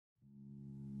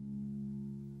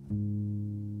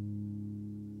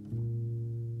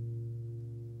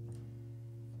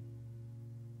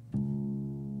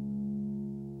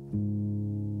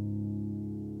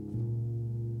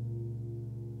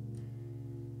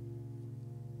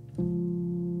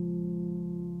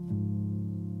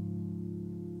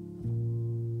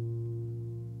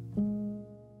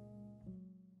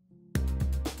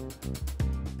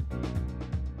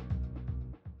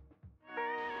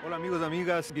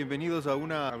amigas, bienvenidos a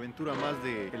una aventura más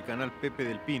del canal Pepe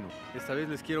del Pino. Esta vez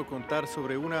les quiero contar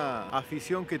sobre una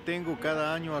afición que tengo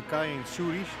cada año acá en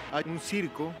Zúrich. Hay un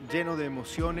circo lleno de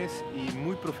emociones y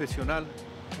muy profesional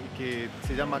que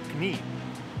se llama Knie.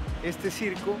 Este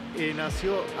circo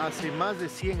nació hace más de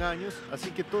 100 años,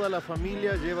 así que toda la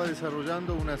familia lleva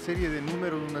desarrollando una serie de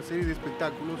números, una serie de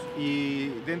espectáculos, y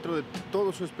dentro de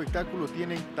todo su espectáculo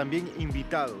tienen también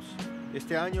invitados.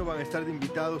 Este año van a estar de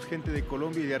invitados gente de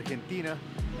Colombia y de Argentina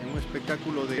en un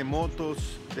espectáculo de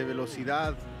motos, de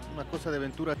velocidad, una cosa de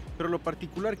aventura. Pero lo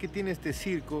particular que tiene este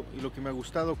circo y lo que me ha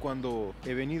gustado cuando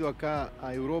he venido acá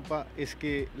a Europa es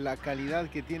que la calidad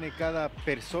que tiene cada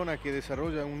persona que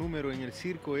desarrolla un número en el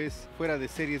circo es fuera de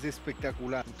serie, es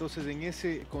espectacular. Entonces, en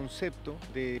ese concepto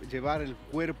de llevar el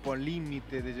cuerpo al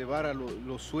límite, de llevar a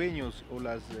los sueños o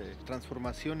las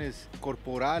transformaciones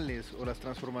corporales o las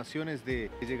transformaciones de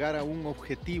llegar a un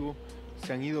objetivo,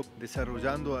 se han ido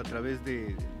desarrollando a través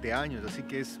de años, así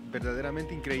que es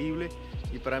verdaderamente increíble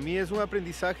y para mí es un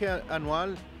aprendizaje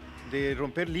anual de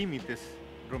romper límites,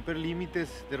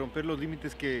 de romper los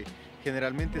límites que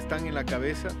generalmente están en la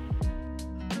cabeza.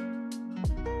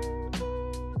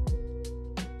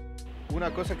 Una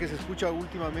cosa que se escucha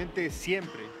últimamente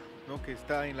siempre, ¿no? Que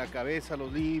está en la cabeza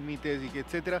los límites y que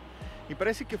etcétera, y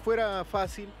parece que fuera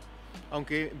fácil,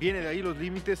 aunque viene de ahí los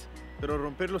límites, pero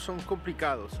romperlos son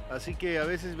complicados. Así que a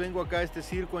veces vengo acá a este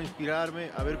circo a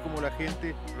inspirarme, a ver cómo la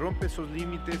gente rompe esos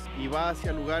límites y va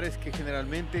hacia lugares que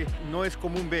generalmente no es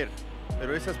común ver.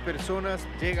 Pero esas personas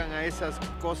llegan a esas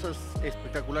cosas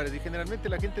espectaculares y generalmente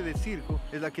la gente de circo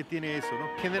es la que tiene eso,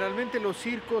 ¿no? Generalmente los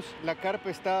circos, la carpa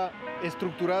está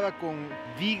estructurada con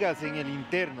vigas en el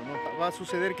interno, ¿no? Va a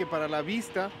suceder que para la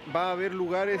vista va a haber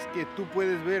lugares que tú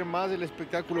puedes ver más el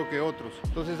espectáculo que otros.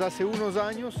 Entonces hace unos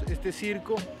años este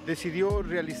circo decidió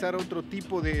realizar otro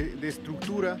tipo de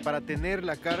estructura para tener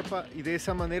la carpa y de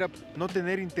esa manera no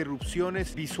tener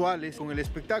interrupciones visuales con el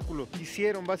espectáculo.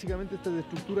 Hicieron básicamente estas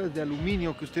estructuras de aluminio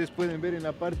que ustedes pueden ver en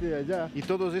la parte de allá y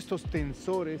todos estos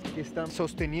tensores que están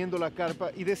sosteniendo la carpa,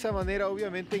 y de esa manera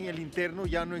obviamente en el interno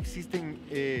ya no existen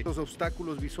los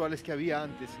obstáculos visuales que había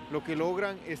antes. Lo que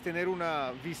logran es tener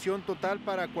una visión total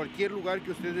para cualquier lugar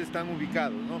que ustedes están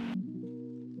ubicados, ¿no?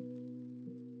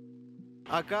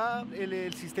 Acá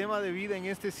el sistema de vida en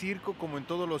este circo, como en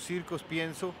todos los circos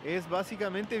pienso, es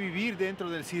básicamente vivir dentro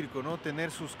del circo, ¿no?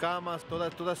 Tener sus camas,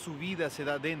 toda su vida se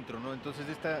da dentro, ¿no? Entonces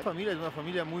esta familia es una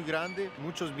familia muy grande,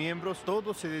 muchos miembros,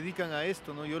 todos se dedican a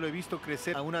esto, ¿no? Yo lo he visto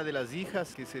crecer a una de las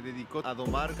hijas que se dedicó a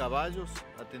domar caballos,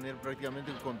 a tener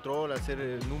prácticamente el control, a hacer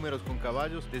números con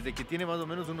caballos, desde que tiene más o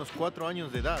menos unos 4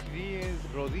 años de edad. Y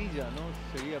es Rodilla,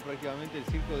 ¿no? Sería prácticamente el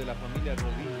circo de la familia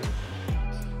Rodilla.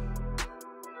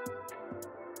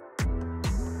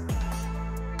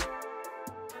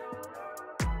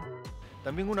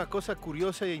 También una cosa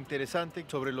curiosa e interesante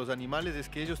sobre los animales es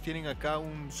que ellos tienen acá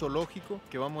un zoológico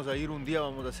que vamos a ir un día,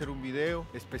 vamos a hacer un video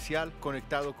especial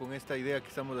conectado con esta idea que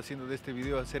estamos haciendo de este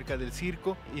video acerca del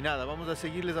circo. Y nada, vamos a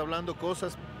seguirles hablando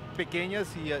cosas pequeñas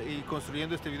y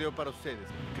construyendo este video para ustedes.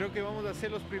 Creo que vamos a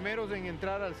ser los primeros en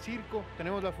entrar al circo.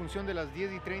 Tenemos la función de las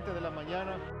 10:30 de la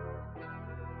mañana.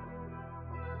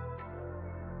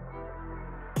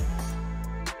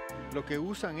 Lo que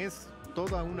usan es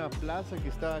toda una plaza que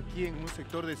está aquí en un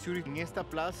sector de Zúrich. En esta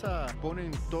plaza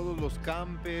ponen todos los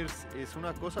campers, es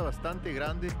una cosa bastante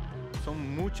grande,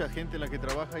 son mucha gente la que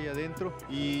trabaja ahí adentro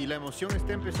y la emoción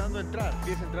está empezando a entrar.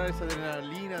 Empieza a entrar esa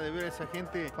adrenalina de ver a esa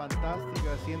gente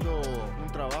fantástica haciendo un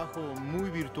trabajo muy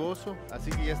virtuoso,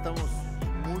 así que ya estamos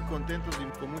muy contentos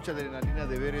y con mucha adrenalina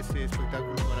de ver ese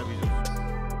espectáculo maravilloso.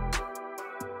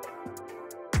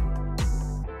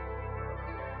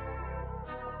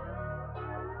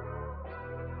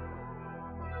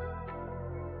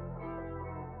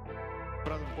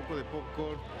 Un poco de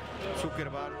popcorn, zucker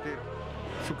barter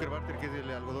que es el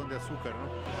algodón de azúcar,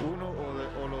 ¿no?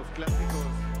 O los clásicos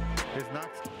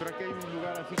snacks, pero aquí hay un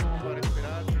lugar así como para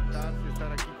esperar, sentarse,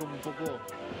 estar aquí como un poco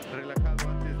relajado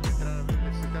antes de entrar a ver el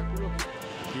espectáculo.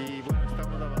 Y bueno,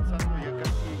 estamos avanzando y acá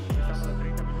estamos a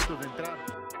 30 minutos de entrar.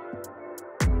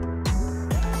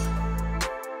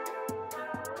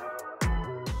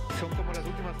 Son como las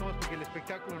últimas tomas porque el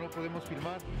espectáculo no podemos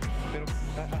filmar, pero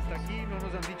hasta aquí no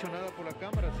nos han dicho nada por la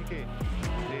cámara, así que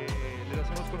les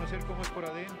hacemos conocer cómo es por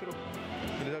adentro.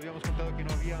 Les habíamos contado que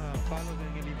no había palos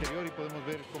en el interior y podemos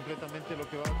ver completamente lo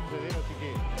que va a suceder, así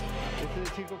que este es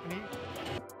el Zirkus Knie.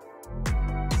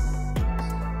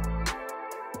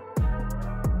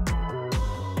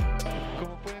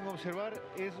 Como pueden observar,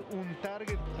 es un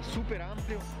target súper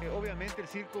amplio. Obviamente el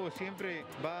circo siempre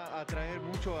va a atraer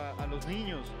mucho a los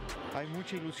niños. Hay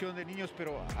mucha ilusión de niños,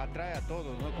 pero atrae a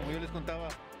todos, ¿no? Como yo les contaba,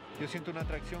 Yo siento una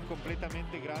atracción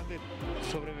completamente grande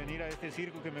sobre venir a este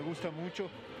circo que me gusta mucho,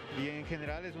 y en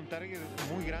general es un target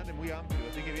muy grande, muy amplio,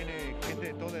 así que viene gente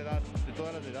de toda edad, de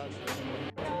todas las edades.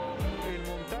 El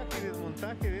montaje y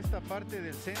desmontaje de esta parte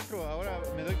del centro, ahora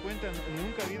me doy cuenta,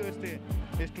 nunca ha habido esta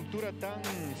estructura tan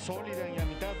sólida en la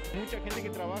mitad. Mucha gente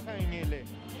que trabaja en el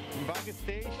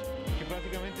backstage, que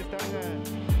prácticamente están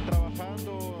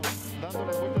trabajando, dando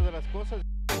las vueltas a las cosas.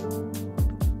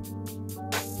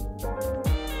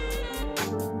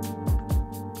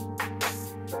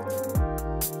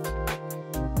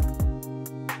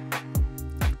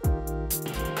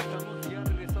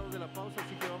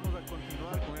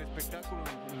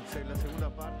 La segunda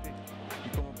parte, y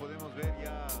como podemos ver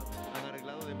ya han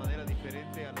arreglado de manera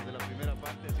diferente a los de la primera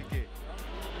parte, así que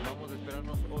vamos a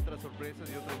esperarnos otras sorpresas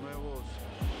y otros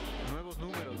nuevos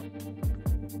números.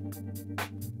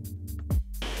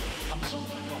 Am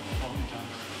Sonntagvormittag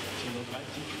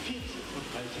 10:30,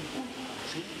 14:30 und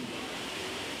 18 Uhr.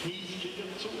 Dies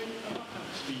gilt zum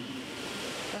Erwachsenenspiel.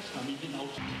 Das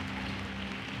Familienauto.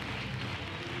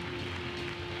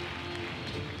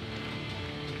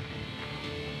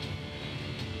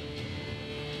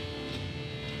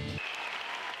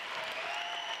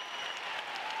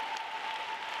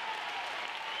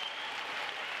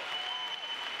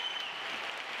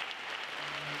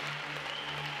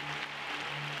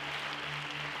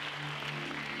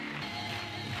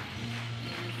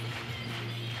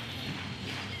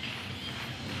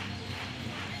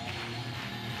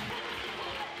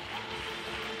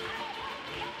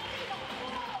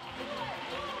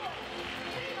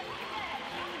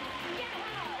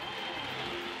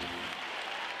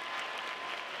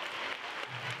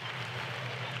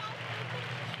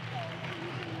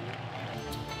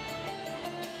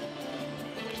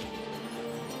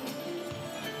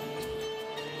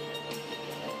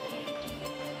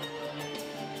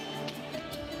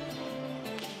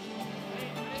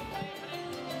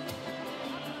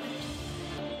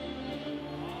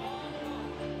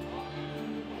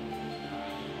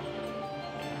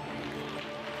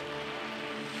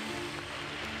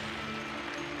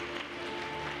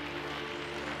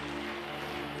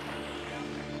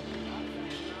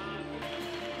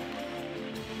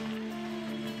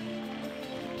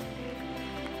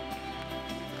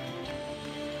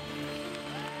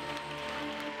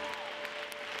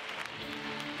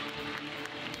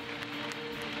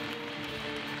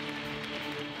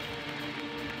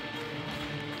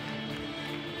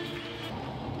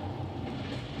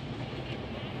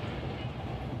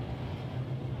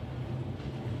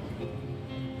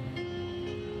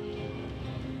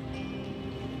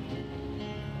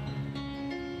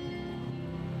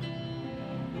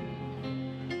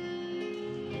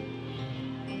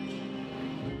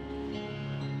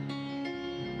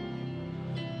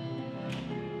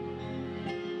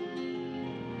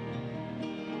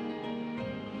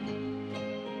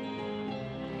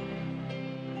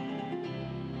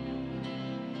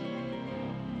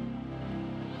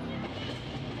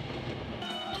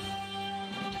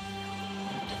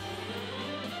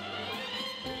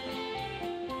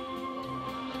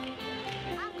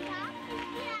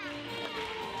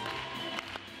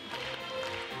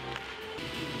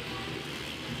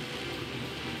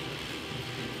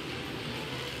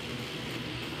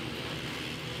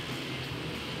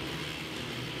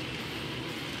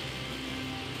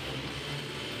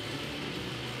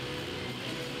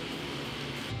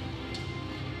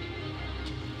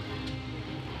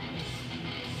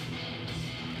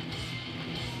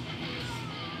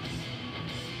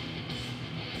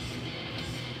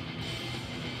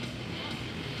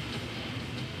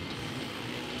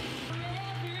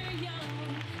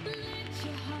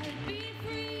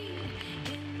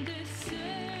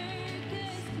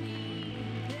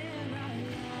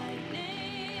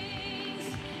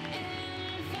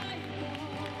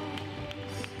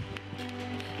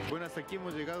 Bueno, hasta aquí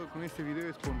hemos llegado con este video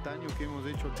espontáneo que hemos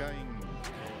hecho acá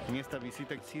en esta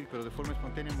visita al circo. De forma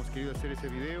espontánea hemos querido hacer ese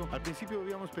video. Al principio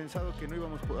habíamos pensado que no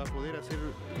íbamos a poder hacer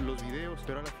los videos,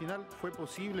 pero a la final fue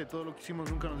posible. Todo lo que hicimos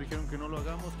nunca nos dijeron que no lo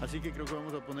hagamos, así que creo que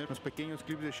vamos a poner unos pequeños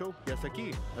clips de show y hasta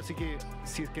aquí. Así que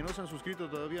si es que no se han suscrito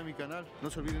todavía a mi canal,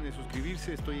 no se olviden de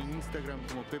suscribirse. Estoy en Instagram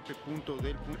como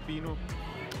pepe.del.pino,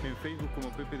 en Facebook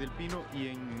como Pepe del Pino y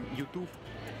en YouTube.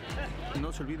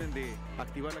 No se olviden de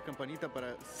activar la campanita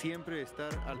para siempre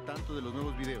estar al tanto de los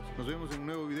nuevos videos. Nos vemos en un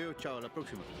nuevo video. Chao, a la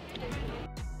próxima.